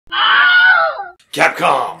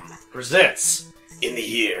Capcom presents, in the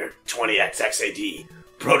year 20XXAD,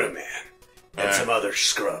 Proto-Man and some other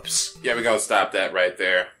scrubs. Yeah, we're gonna stop that right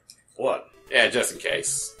there. What? Yeah, just in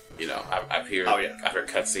case. You know, I've heard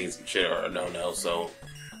cutscenes and shit are a no-no, so...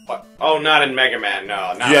 What? Oh, not in Mega Man,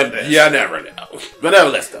 no. Not yeah, this. yeah, never know. But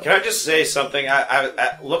nevertheless, though. Can I just say something?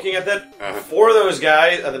 Looking at that, four of those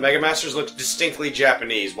guys, the Mega Masters, look distinctly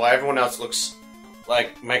Japanese, while everyone else looks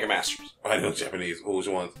like Mega Masters. I know Japanese. Which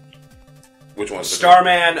ones? Which ones?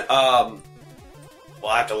 Starman, well,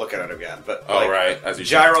 I have to look at it again, but... Oh, right. As you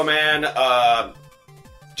Gyro Man,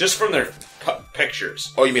 just from their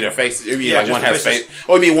pictures. Oh, you mean their faces? You mean like one has face?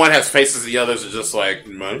 Oh, you mean one has faces and the others are just like,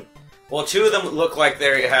 money? Well, two of them look like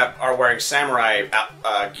they are wearing samurai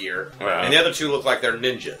gear, and the other two look like they're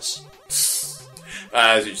ninjas.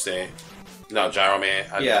 As you're saying. No, Gyro Man.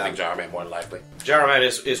 I think Gyro Man more than likely. Gyro Man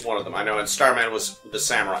is one of them. I know, and Starman was the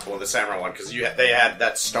samurai one, because they had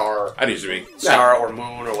that star. I know what you mean. Star or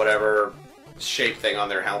moon or whatever shape thing on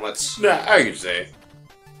their helmets. Nah, I get you say.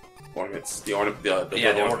 Ornaments. The ornament.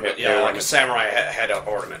 The ornament. Yeah, like a samurai head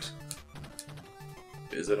ornament.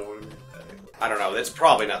 Is it an ornament? I don't know. It's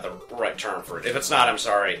probably not the right term for it. If it's not, I'm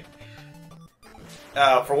sorry.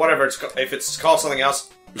 For whatever if it's called something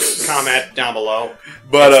else, comment down below.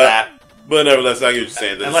 But nevertheless, I get what you're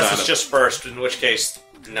saying. Unless it's just first, in which case,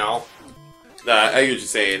 no. Nah, I get what you're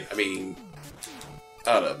saying. I mean,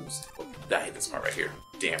 I hate this part right here.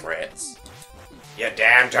 Damn rats. You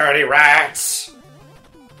damn dirty rats.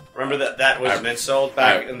 Remember that was an insult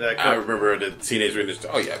back in the... I remember the Teenage Mutant Ninja...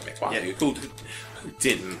 Oh, yeah, man. Wow, yeah. Who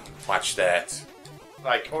didn't watch that?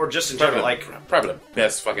 Like, or just in general, like... Probably the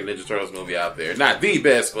best fucking Ninja Turtles movie out there. Not the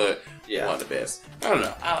best, but one of the best. I don't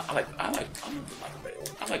know. I like Mike Bale.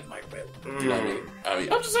 I like Mike Bale. You know what I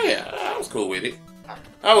mean? I'm just saying, I was cool with it.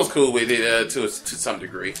 I was cool with it to some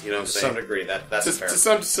degree. You know what I'm saying? To some degree, that's fair. To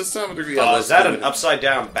some degree. Is that an upside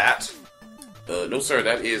down bat? No, sir.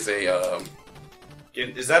 That is a...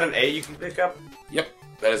 Is that an A you can pick up? Yep.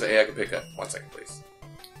 That is an A I can pick up. 1 second, please.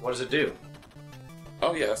 What does it do?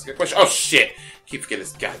 Oh, yeah, that's a good question. Oh, shit! Keep forgetting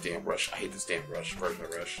this goddamn Rush. I hate this damn version of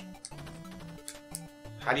Rush.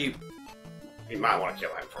 How do you... You might want to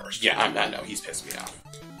kill him first. Yeah, I know. He's pissing me off.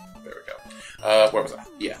 There we go. Where was I?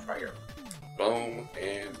 Yeah, right here. Boom,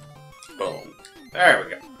 and boom. There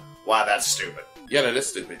we go. Wow, that's stupid. Yeah, that is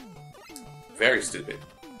stupid. Very stupid.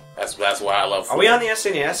 That's why I love... Are we on the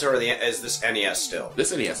SNES, or is this NES still?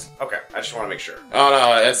 This NES. Okay, I just want to make sure. Oh,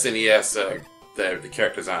 no, SNES, the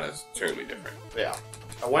character design is totally different. Yeah.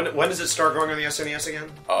 When does it start going on the SNES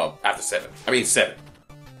again? After 7. I mean, 7.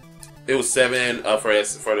 It was 7 for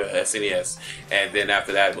the SNES, and then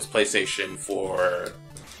after that it was PlayStation for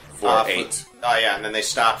 8. Oh yeah, and then they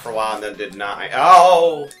stopped for a while, and then did 9.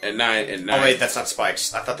 Oh! And 9. Oh wait, that's not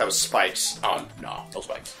Spikes. I thought that was Spikes. Oh, no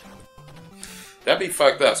Spikes. That'd be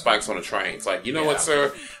fucked up, Spikes on the train. It's like, you know what,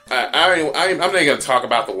 sir? I'm not going to talk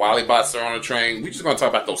about the Wallybots that are on the train. We're just going to talk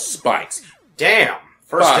about those Spikes. Damn!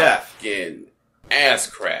 First death. Fucking ass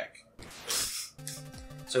crack.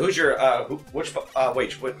 So who's your, which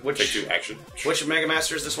Take 2 action. Which Mega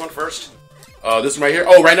Master is this one first? This one right here?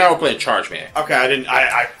 Oh, right now we're playing Charge Man. Okay,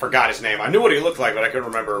 I forgot his name. I knew what he looked like, but I couldn't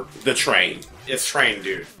remember. The Train. It's Train,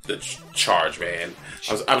 dude. The Charge Man.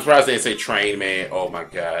 I'm surprised they didn't say Train Man. Oh my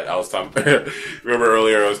god. I was talking... remember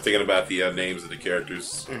earlier I was thinking about the names of the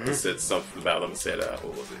characters. I said something about them and said,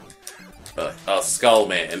 what was it? Skull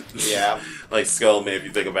Man. Yeah. Like Skull Man, if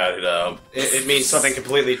you think about it. It means something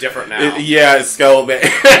completely different now. Yeah, Skull Man.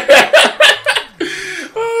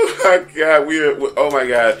 Oh my god. Oh my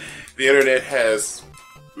god. The internet has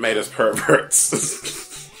made us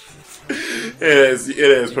perverts.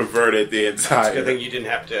 It has perverted the entire... Good thing you didn't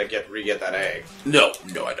have to re-get that egg. No,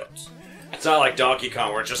 I don't. It's not like Donkey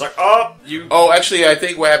Kong where it's just like, oh, you... Oh, actually, I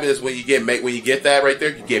think what happens is when you get that right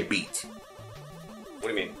there, you get beat. What do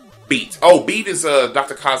you mean? Beat. Oh, beat is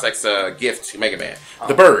Dr. Kozak's gift to Mega Man. Oh.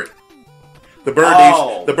 The bird. The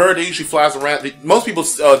bird that usually flies around. Most people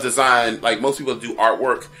design, like most people do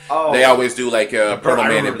artwork. Oh. They always do like Proto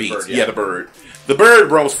Man and Beat. Yeah, the bird. The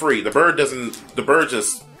bird roams free. The bird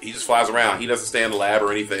just flies around. He doesn't stay in the lab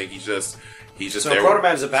or anything. He's just so there. Proto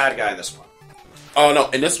Man's a bad guy in this one. Oh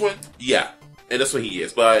no, in this one, yeah. In this one he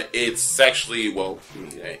is, but it's actually it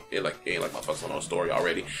ain't like motherfuckers don't know the story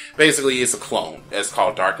already. Basically, it's a clone. It's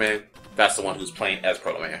called Darkman. That's the one who's playing as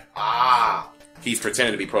Proto Man. Ah. He's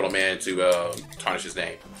pretending to be Proto Man to tarnish his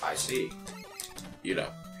name. I see. You know,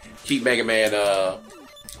 keep Mega Man. I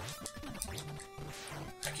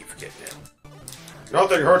keep forgetting him.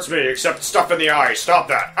 Nothing hurts me except stuff in the eye. Stop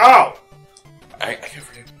that! Ow! I can't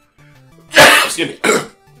forget. Excuse me.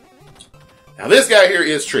 Now this guy here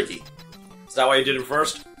is tricky. Is that why you did him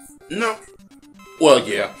first? No. Well,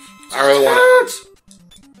 yeah. I really want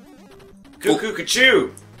Cuckoo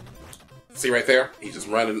Cachoo. See right there? He's just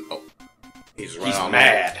running. Oh, he's running. He's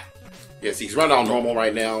mad. Yes, he's running on normal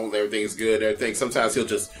right now. Everything's good. Everything. Sometimes he'll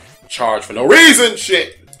just charge for no reason.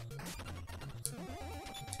 Shit.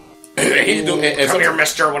 Come here,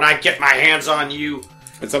 mister, when I get my hands on you.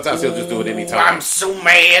 And sometimes he'll just do it anytime. I'm so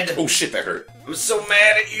mad. Oh, shit, that hurt. I'm so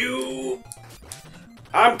mad at you.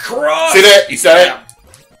 I'm cross. See that? You saw that?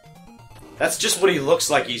 That's just what he looks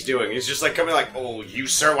like he's doing. He's just like coming like, oh, you,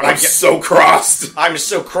 sir, when I'm so crossed. I'm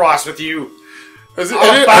so cross with you.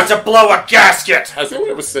 I'm about to blow a gasket. Has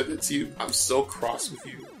anyone ever said that to you? I'm so cross with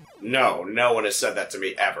you. No, no one has said that to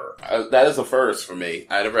me ever. That is a first for me.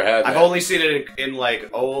 I never had that. I've only seen it in like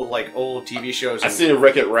old TV shows. I've seen it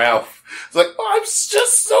Wreck-It Ralph. It's like, oh, I'm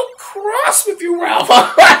just so cross with you, Ralph.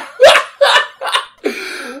 I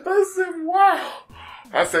said, wow.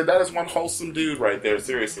 I said, that is one wholesome dude right there,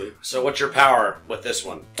 seriously. So what's your power with this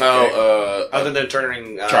one? Oh, other than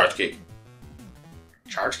turning... charge kick.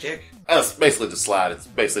 Charge kick? It's basically the slide. It's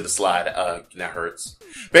basically the slide. That hurts.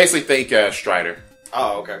 Basically think Strider.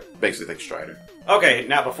 Oh, okay. Basically think Strider. Okay,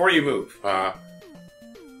 now before you move...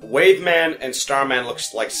 Wave Man and Starman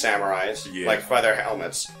looks like samurais, like feather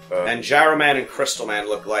helmets. And Gyro Man and Crystal Man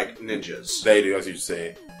look like ninjas. They do, as you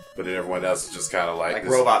say. But then everyone else is just kind of like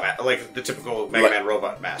like the typical Mega Man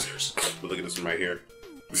robot masters. But look at this one right here.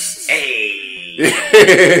 Hey!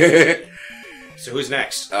 So who's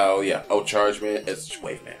next? Oh, yeah. Oh, Charge Man. It's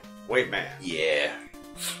Wave Man. Wave Man. Yeah.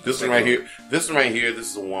 This one right here. This one right here. This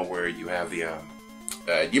is the one where you have the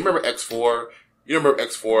you remember X4? You remember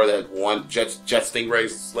X4, that one Jet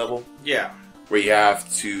Stingrays level? Yeah. Where you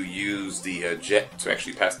have to use the jet to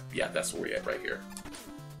actually pass. Yeah, that's where we're at right here.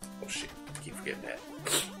 Oh shit! I keep forgetting that.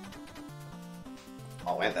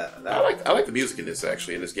 Oh man, I like the music in this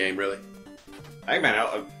actually in this game really. Mega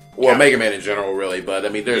Man. Mega Man in general really, but I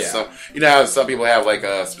mean there's some. You know how some people have like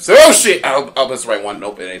a specific. Oh shit! I'll that's the right one.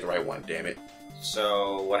 Nope, it ain't the right one. Damn it.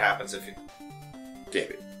 So what happens if you? Damn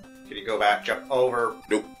it. Can you go back, jump over?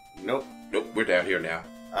 Nope. Nope. Nope. We're down here now.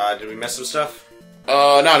 Did we miss some stuff? No,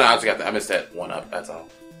 I just got that. I missed that one up. That's all.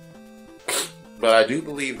 But I do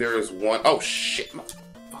believe there is one. Oh shit,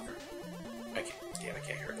 motherfucker! I can't hear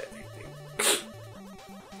that thing.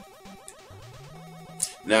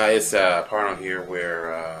 Now it's part on here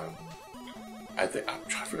where I think I'm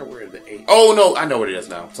trying to figure out where the eight. Oh no, I know what it is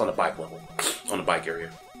now. It's on the bike level, on the bike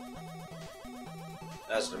area.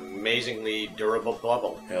 That's an amazingly durable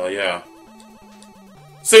bubble. Hell yeah!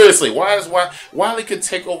 Seriously, Wily could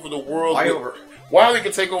take over the world? Wily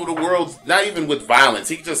could take over the world, not even with violence.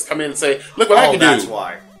 He could just come in and say, "Look what I can do." That's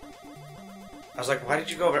why. I was like, "Why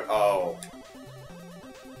did you go over?" Oh,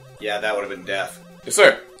 yeah, that would have been death. Yes,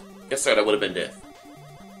 sir. Yes, sir. That would have been death.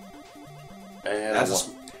 And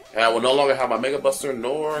I will no longer have my Mega Buster,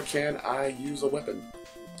 nor can I use a weapon.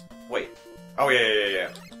 Wait. Oh yeah.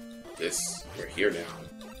 We're here now.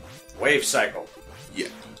 Wave Cycle. Yeah.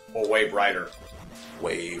 Or Wave Rider.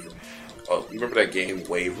 Wave. Oh, you remember that game,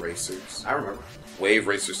 Wave Racers? I remember. Wave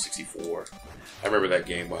Racers 64. I remember that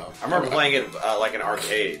game well. I remember playing it like in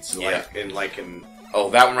arcades. Yeah. In. Oh,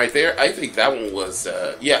 that one right there? I think that one was,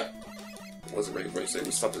 yeah. It wasn't Wave Racer. It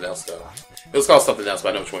was something else, though. It was called something else, but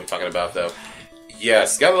I know which one you're talking about, though.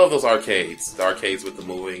 Yes, gotta love those arcades. The arcades with the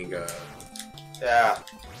moving, Yeah.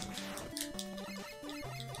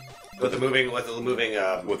 With the moving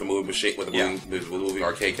machine, with the moving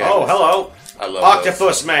arcade cameras. Oh, hello! I love Octopus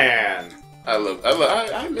those. Man.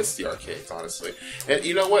 I miss the arcades, honestly. And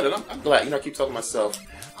you know what? And I'm glad. You know, I keep telling myself,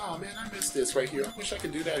 "Oh man, I miss this right here. I wish I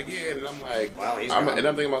could do that again." And I'm like, "Wow, I'm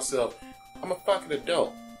thinking to myself, I'm a fucking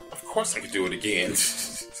adult. Of course I could do it again."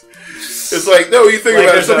 It's like, no, you think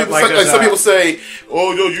about it. Some people say,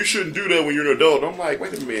 "Oh, no, you shouldn't do that when you're an adult." I'm like,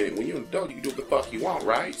 wait a minute. When you're an adult, you can do what the fuck you want,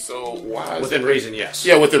 right? So why? Within reason, yes.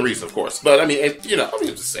 Yeah, within reason, of course. But I mean, I'm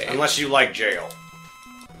just saying. Unless you like jail.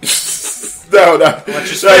 No. I know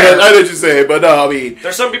what you're saying, but no, I mean,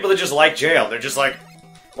 there's some people that just like jail. They're just like,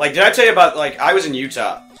 did I tell you about I was in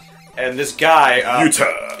Utah, and this guy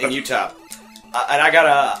in Utah, and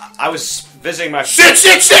I was visiting my shit.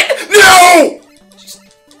 No.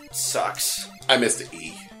 Sucks. I missed the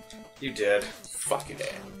E. You did. Fucking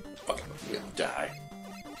that. Fucking, I'm gonna die.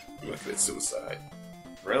 I'm gonna commit suicide.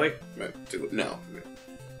 Really? No.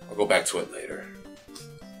 I'll go back to it later.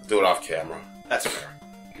 Do it off camera. That's fair.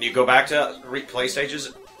 Can you go back to replay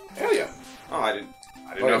stages? Hell yeah. Oh, I didn't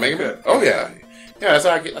know you could. Oh yeah. Yeah,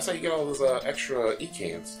 that's how you get all those extra E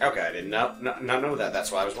cans. Okay, I did not know that.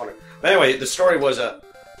 That's why I was wondering. But anyway, the story was I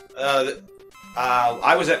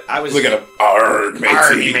was look at him. Arg,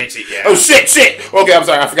 matey. Yeah. Oh shit. Okay, I'm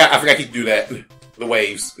sorry. I forgot he could do that. The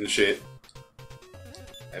waves and shit.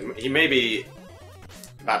 And he may be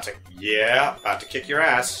about to kick your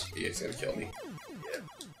ass. Yeah, he's gonna kill me. Yeah.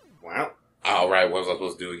 Well. Alright, what was I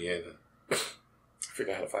supposed to do again? I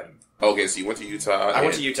forgot how to fight him. Okay, so you went to Utah. I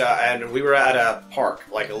went to Utah, and we were at a park,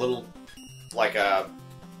 like a little, like a,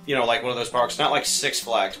 like one of those parks, not like Six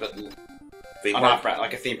Flags, but theme park?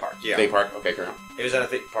 Like a theme park, yeah. Theme park, okay, girl. It was at a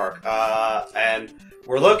theme park, and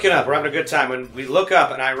we're looking up, we're having a good time, when we look up,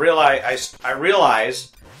 and I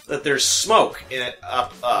realize that there's smoke in it,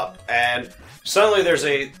 up, and suddenly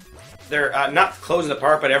they're not closing the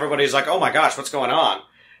park, but everybody's like, oh my gosh, what's going on?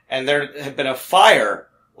 And there had been a fire,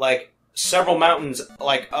 like, several mountains,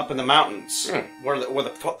 like, up in the mountains, where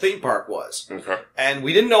the theme park was. Okay. And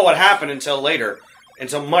we didn't know what happened until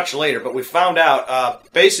much later, but we found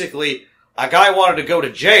out, basically, a guy wanted to go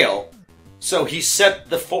to jail, so he set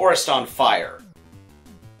the forest on fire.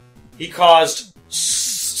 He caused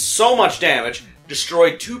so much damage,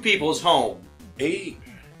 destroyed 2 people's home. He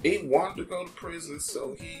wanted to go to prison,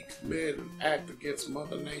 so he committed an act against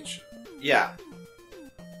Mother Nature. Yeah.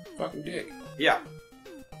 Fucking dick. Yeah.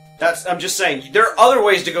 I'm just saying, there are other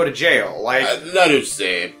ways to go to jail, like... I know what you're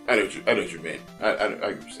saying. I know what you mean. I know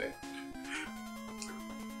what you're saying.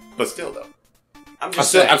 But still, though. I'm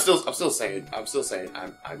still saying I'm still going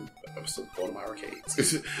to my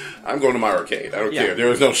arcades. I'm going to my arcade. I don't care. There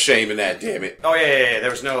was no shame in that, damn it. Oh, yeah.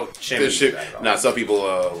 There was no shame in that at all. Nah, some people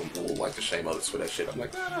will like to shame others for that shit. I'm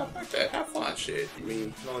like, no, fuck that. Have fun, shit. You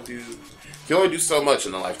mean, you can only do so much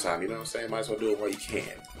in a lifetime, you know what I'm saying? Might as well do it while you can.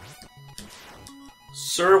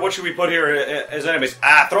 Sir, what should we put here as enemies?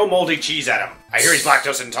 Throw moldy cheese at him. I hear he's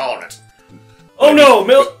lactose intolerant. Oh no,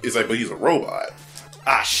 milk! It's like, but he's a robot.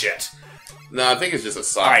 Shit. No, I think it's just a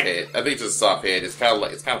soft head. I think it's just a soft head. It's kind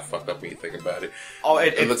of fucked up when you think about it. Oh,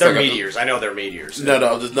 they're meteors. I know they're meteors. No,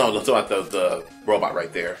 let's talk about the robot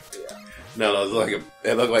right there. Yeah. No, it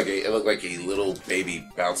looked like a little baby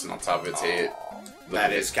bouncing on top of its head.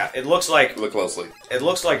 It looks like. Look closely. It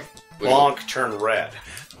looks like Bonk turned red.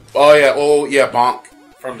 Oh yeah, Bonk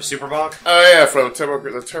from the Super Bonk. Oh yeah, from the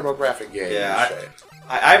TurboGrafx game. Yeah,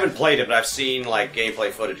 I haven't played it, but I've seen like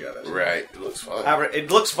gameplay footage of it. Right, it looks fun.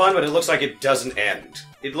 It looks fun, but it looks like it doesn't end.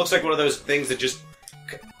 It looks like one of those things that just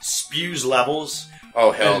spews levels.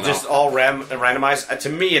 Oh hell no! Just all randomized. To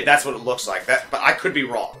me, that's what it looks like. But I could be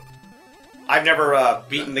wrong. I've never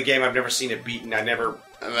beaten the game. I've never seen it beaten. I never.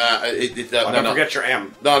 Don't forget your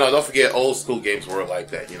M. No, don't forget old school games were like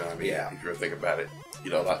that. You know what I mean? Yeah. If you really think about it,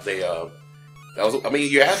 like they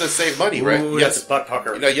you had to save money, right? Ooh, that's a butt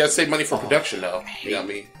pucker. You had to save money for production, though. You know what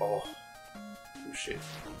I mean? Oh shit!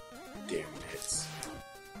 Damn hits.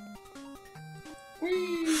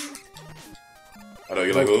 I know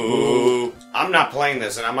you're like, ooh. I'm not playing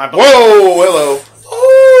this, and I'm not. Whoa, hello.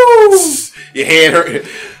 Ooh. Your hand hurt.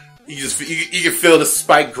 You can feel the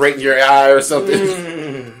spike grate in your eye or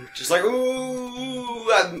something. Just like,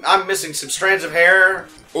 ooh, I'm missing some strands of hair.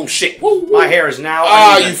 Oh shit! Woo, woo. My hair is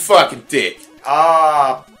now. You fucking dick.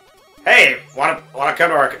 Hey, wanna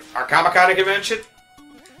come to our Comic-Con convention?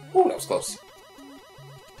 Ooh, that was close.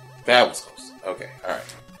 That was close. Okay, all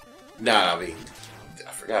right. Nah, I mean,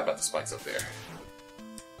 I forgot about the spikes up there.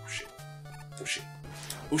 Oh shit! Oh shit!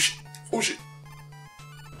 Oh shit! Oh shit!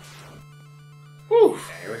 Whew.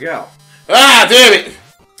 Here we go. Damn it!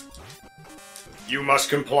 You must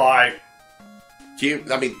comply.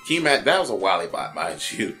 Keymat, that was a wily bot,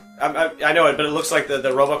 mind you. I know it, but it looks like the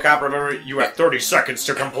RoboCop. Remember, you have 30 seconds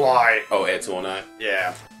to comply. Oh, at 209?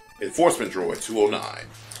 Yeah. Enforcement droid, 209.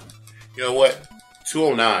 You know what?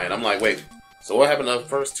 209. I'm like, wait, so what happened to the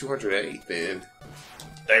first 208 then?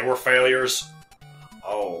 They were failures.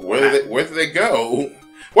 Oh. Where did they go?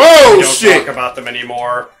 Whoa, we don't shit! talk about them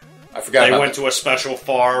anymore. I forgot They went to a special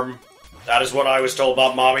farm. That is what I was told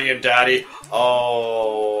about Mommy and Daddy.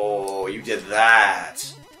 Oh, you did that.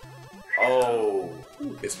 Oh.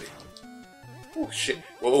 Ooh, it's me. Oh, shit.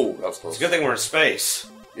 Whoa, that was close. It's a good thing we're in space.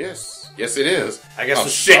 Yes. Yes, it is. I guess. Oh,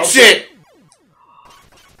 shit!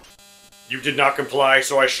 You did not comply,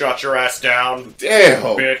 so I shot your ass down. Damn!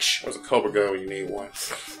 Bitch. There's a Cobra gun when you need one.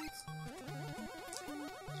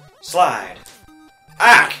 Slide.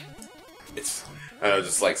 Ack!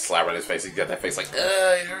 Just like slap on his face. He got that face like,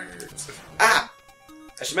 it hurts. I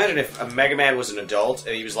just imagine if a Mega Man was an adult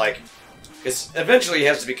and he was like, because eventually he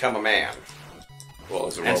has to become a man. Well,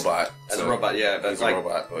 as a robot. As a robot, yeah. But as a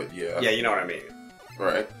robot, but yeah. Yeah, you know what I mean.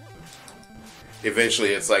 Right. Eventually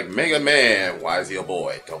it's like, Mega Man, why is he a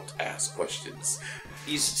boy? Don't ask questions.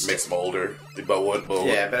 Makes him older. But what?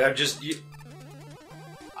 Yeah, but I'm just...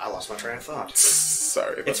 I lost my train of thought.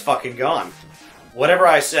 Sorry. It's fucking gone. Whatever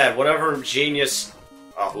I said, whatever genius...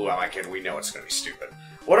 Oh, who am I kidding? We know it's going to be stupid.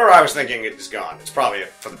 Whatever I was thinking is gone. It's probably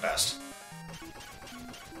for the best.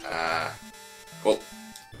 Well,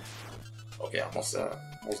 okay, almost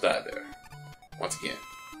died there. Once again.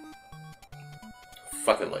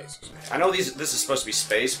 Fucking lasers, man. I know this is supposed to be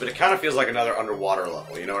space, but it kind of feels like another underwater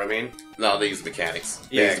level. You know what I mean? No, they use mechanics.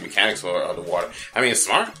 Yeah. They use the mechanics for underwater. I mean, it's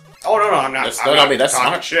smart. Oh no, I'm not. That's talking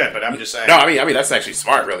smart. shit, but I'm just saying. No, I mean that's actually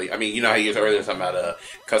smart, really. I mean, you know how you earlier talking about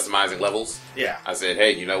customizing levels. Yeah. I said,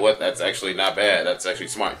 hey, you know what? That's actually not bad. That's actually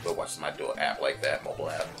smart. Go watch somebody do an app like that, mobile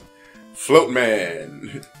app. Float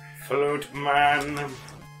Man. Float Man.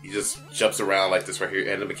 He just jumps around like this right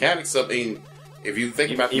here, and the mechanics. I mean, if you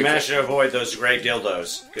think about, you managed to avoid those gray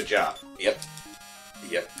dildos. Good job. Yep.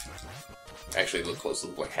 Actually, look close.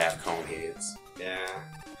 Look like half cone heads. Yeah.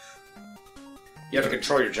 You have to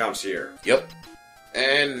control your jumps here. Yep.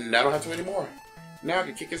 And I don't have to anymore. Now I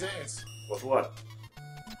can kick his ass. With what?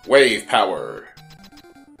 Wave power.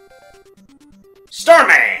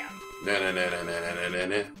 Starman!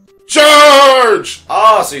 Na. Charge!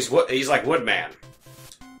 Oh, so he's like Woodman.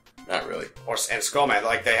 Not really. And Skullman.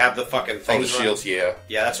 Like, they have the fucking Oh, the things. shields, yeah.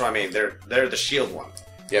 Yeah, that's what I mean. They're the shield one.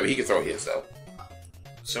 Yeah, but he can throw his, though.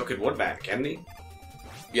 So could Woodman, can he?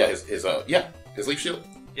 Yeah, his leaf shield.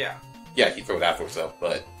 Yeah. Yeah, he threw it after himself,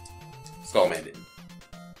 but Skullman didn't.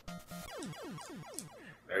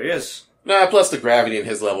 There he is. Nah, plus the gravity in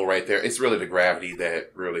his level right there. It's really the gravity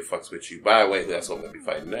that really fucks with you. By the way, that's what I'm going to be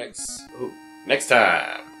fighting next. Ooh. Next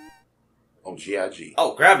time on GIG.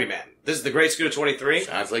 Oh, Gravity Man. This is the Great Scooter 23.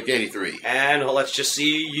 Sounds like 83. And let's just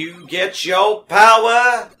see you get your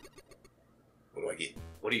power. What do I get?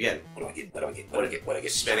 What do you get? What do I get? What do I get? What do I get? What do I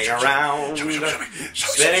get? Spinning around. Show me.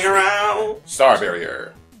 Spinning around. Star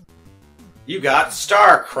Barrier. You got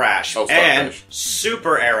Star Crash Oh, Star and Crash.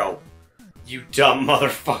 Super Arrow. You dumb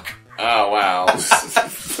motherfucker. Oh, wow.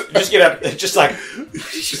 Just get up, just like...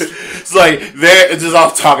 It's like, they're just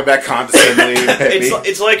off talking about condescendingly.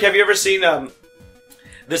 it's like, have you ever seen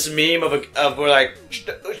this meme of we're like,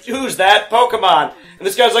 who's that Pokemon? And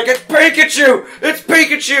this guy's like, it's Pikachu! It's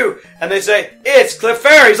Pikachu! And they say, it's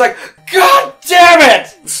Clefairy. He's like, God damn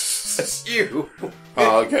it! It's you.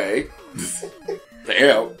 Okay.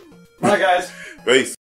 Damn. Bye, guys. Peace.